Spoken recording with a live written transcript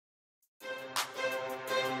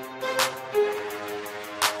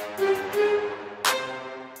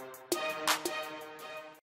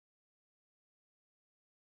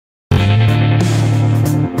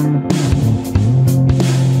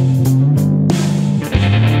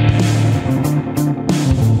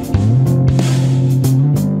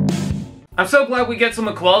so glad we get some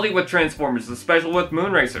equality with Transformers, especially with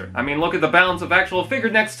Moonracer. I mean, look at the balance of actual figure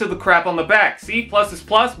next to the crap on the back. See? Plus is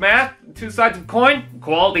plus, math, two sides of coin,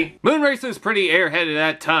 equality. Moonracer's pretty airheaded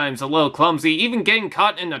at times, a little clumsy, even getting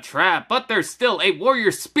caught in a trap, but there's still a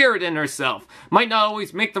warrior spirit in herself. Might not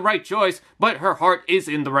always make the right choice, but her heart is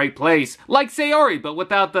in the right place. Like Sayori, but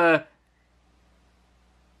without the...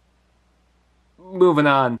 Moving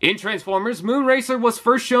on. In Transformers, Moonracer was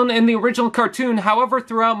first shown in the original cartoon, however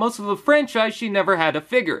throughout most of the franchise she never had a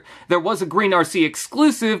figure. There was a Green RC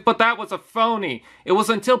exclusive, but that was a phony. It was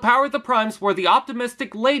until Power of the Primes where the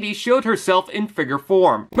optimistic lady showed herself in figure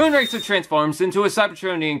form. Moonracer transforms into a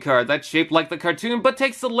Cybertronian car that's shaped like the cartoon but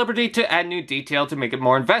takes the liberty to add new detail to make it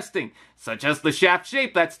more investing, such as the shaft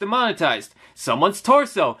shape that's demonetized, someone's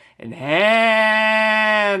torso, and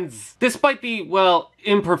hands. Despite the, well,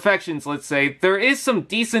 imperfections, let's say, there is some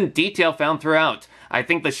decent detail found throughout. I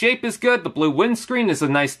think the shape is good, the blue windscreen is a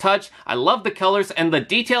nice touch, I love the colors, and the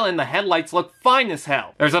detail in the headlights look fine as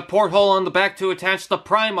hell. There's a porthole on the back to attach the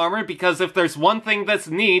Prime armor, because if there's one thing this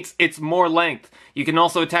needs, it's more length. You can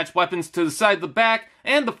also attach weapons to the side, the back,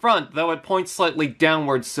 and the front, though it points slightly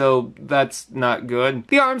downwards, so that's not good.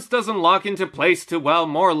 The arms doesn't lock into place too well,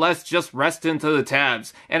 more or less just rest into the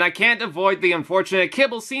tabs, and I can't avoid the unfortunate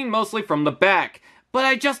kibble seen mostly from the back. But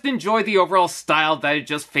I just enjoy the overall style that it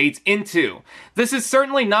just fades into. This is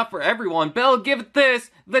certainly not for everyone, but I'll give it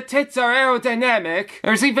this, the tits are aerodynamic.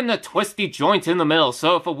 There's even a twisty joint in the middle,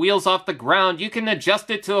 so if a wheel's off the ground, you can adjust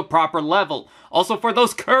it to a proper level. Also for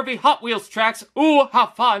those curvy Hot Wheels tracks, ooh, how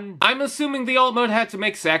fun! I'm assuming the alt mode had to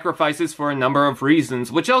make sacrifices for a number of reasons,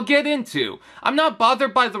 which I'll get into. I'm not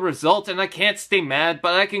bothered by the result and I can't stay mad,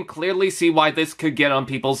 but I can clearly see why this could get on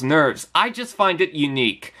people's nerves. I just find it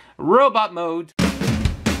unique. Robot mode.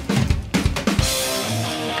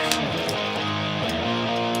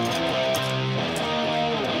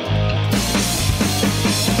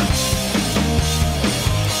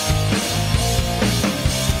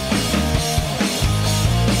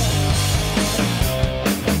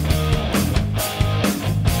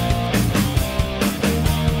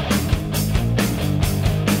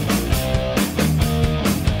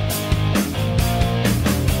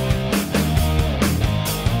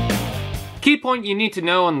 Key point you need to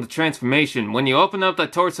know on the transformation: when you open up the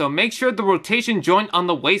torso, make sure the rotation joint on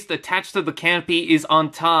the waist attached to the canopy is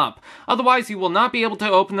on top. Otherwise, you will not be able to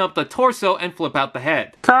open up the torso and flip out the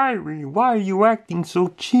head. Kyrie, why are you acting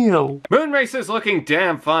so chill? Moonracer's looking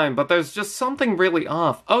damn fine, but there's just something really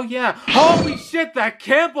off. Oh yeah, holy shit, that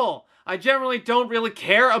kibble! I generally don't really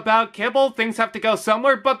care about kibble, things have to go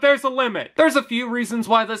somewhere, but there's a limit. There's a few reasons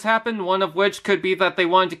why this happened, one of which could be that they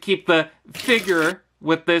wanted to keep the figure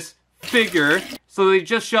with this figure, so they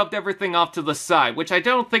just shoved everything off to the side, which I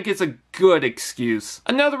don't think is a good excuse.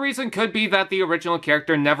 Another reason could be that the original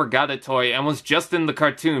character never got a toy and was just in the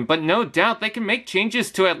cartoon, but no doubt they can make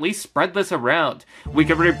changes to at least spread this around. We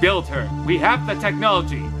can rebuild her. We have the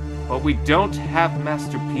technology. But we don't have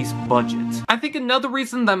masterpiece budget. I think another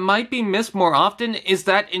reason that might be missed more often is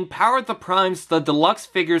that in Power of the Primes, the Deluxe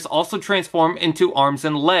figures also transform into arms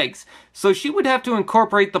and legs, so she would have to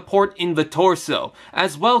incorporate the port in the torso,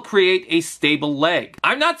 as well create a stable leg.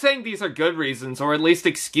 I'm not saying these are good reasons, or at least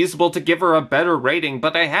excusable to give her a better rating,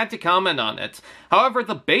 but I had to comment on it. However,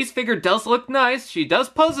 the base figure does look nice, she does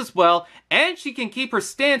pose as well, and she can keep her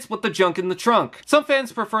stance with the junk in the trunk. Some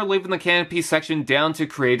fans prefer leaving the canopy section down to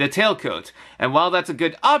create a tailcoat, and while that's a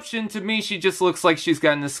good option, to me she just looks like she's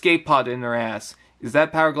got an escape pod in her ass. Is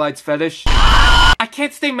that Powerglide's fetish? I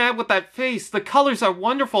can't stay mad with that face. The colors are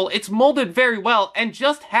wonderful, it's molded very well, and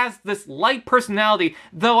just has this light personality,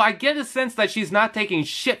 though I get a sense that she's not taking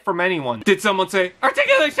shit from anyone. Did someone say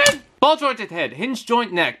articulation? Ball jointed head, hinge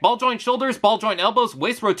joint neck, ball joint shoulders, ball joint elbows,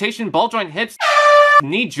 waist rotation, ball joint hips,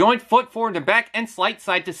 knee joint, foot forward and back, and slight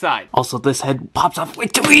side to side. Also, this head pops off way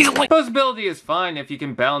too easily. Posability is fine if you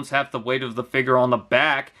can balance half the weight of the figure on the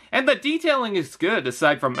back, and the detailing is good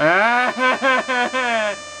aside from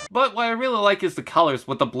But what I really like is the colors,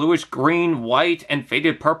 with the bluish green, white, and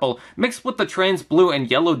faded purple, mixed with the trans blue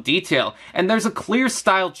and yellow detail, and there's a clear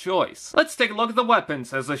style choice. Let's take a look at the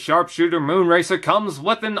weapons, as the sharpshooter Moonracer comes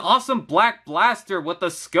with an awesome black blaster with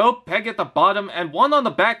a scope peg at the bottom and one on the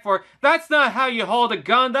back for, that's not how you hold a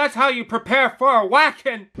gun, that's how you prepare for a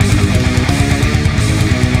whacking!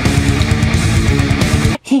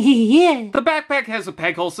 Yeah. The backpack has a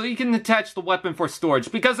peg hole so you can attach the weapon for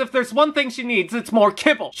storage, because if there's one thing she needs, it's more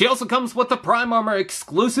kibble. She also comes with the Prime Armor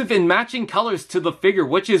exclusive in matching colors to the figure,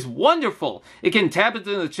 which is wonderful. It can tap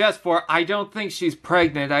into the chest for, I don't think she's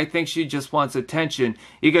pregnant, I think she just wants attention.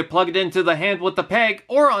 You could plug it into the hand with the peg,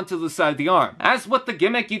 or onto the side of the arm. As with the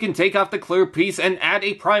gimmick, you can take off the clear piece and add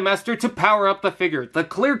a Prime Master to power up the figure. The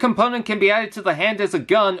clear component can be added to the hand as a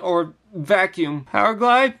gun or vacuum.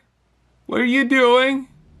 Powerglide? What are you doing?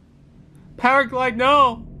 Powerglide,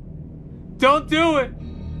 no! Don't do it!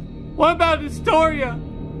 What about Astoria?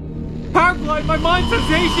 Powerglide, my mind says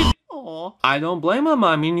Asian! Aww. I don't blame him.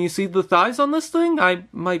 I mean, you see the thighs on this thing? I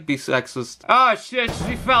might be sexist. Ah, shit,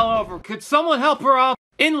 she fell over. Could someone help her up?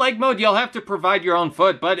 In leg mode, you'll have to provide your own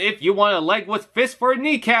foot, but if you want a leg with fists for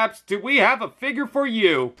kneecaps, do we have a figure for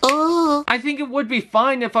you? I think it would be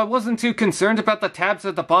fine if I wasn't too concerned about the tabs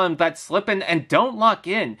at the bottom that slip in and don't lock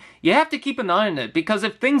in. You have to keep an eye on it, because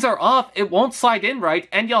if things are off, it won't slide in right,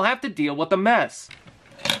 and you'll have to deal with a mess.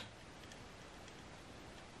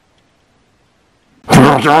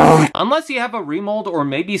 Unless you have a remold or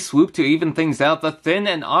maybe swoop to even things out, the thin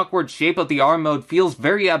and awkward shape of the arm mode feels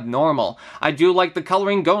very abnormal. I do like the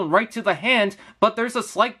coloring going right to the hand, but there's a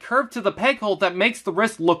slight curve to the peg hole that makes the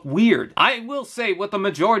wrist look weird. I will say, with the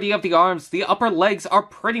majority of the arms, the upper legs are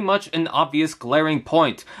pretty much an obvious glaring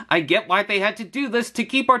point. I get why they had to do this to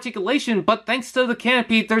keep articulation, but thanks to the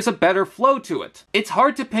canopy, there's a better flow to it. It's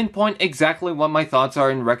hard to pinpoint exactly what my thoughts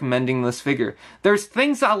are in recommending this figure. There's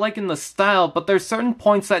things I like in the style, but there's certain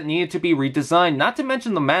points that needed to be redesigned, not to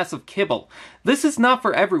mention the massive kibble. This is not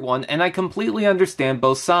for everyone, and I completely understand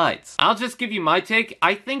both sides. I'll just give you my take.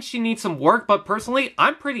 I think she needs some work, but personally,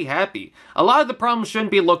 I'm pretty happy. A lot of the problems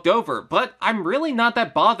shouldn't be looked over, but I'm really not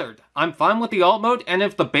that bothered. I'm fine with the alt mode, and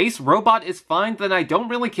if the base robot is fine, then I don't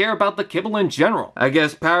really care about the kibble in general. I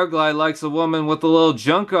guess Powerglide likes a woman with a little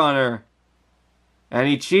junk on her. And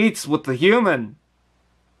he cheats with the human.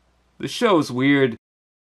 The show's weird.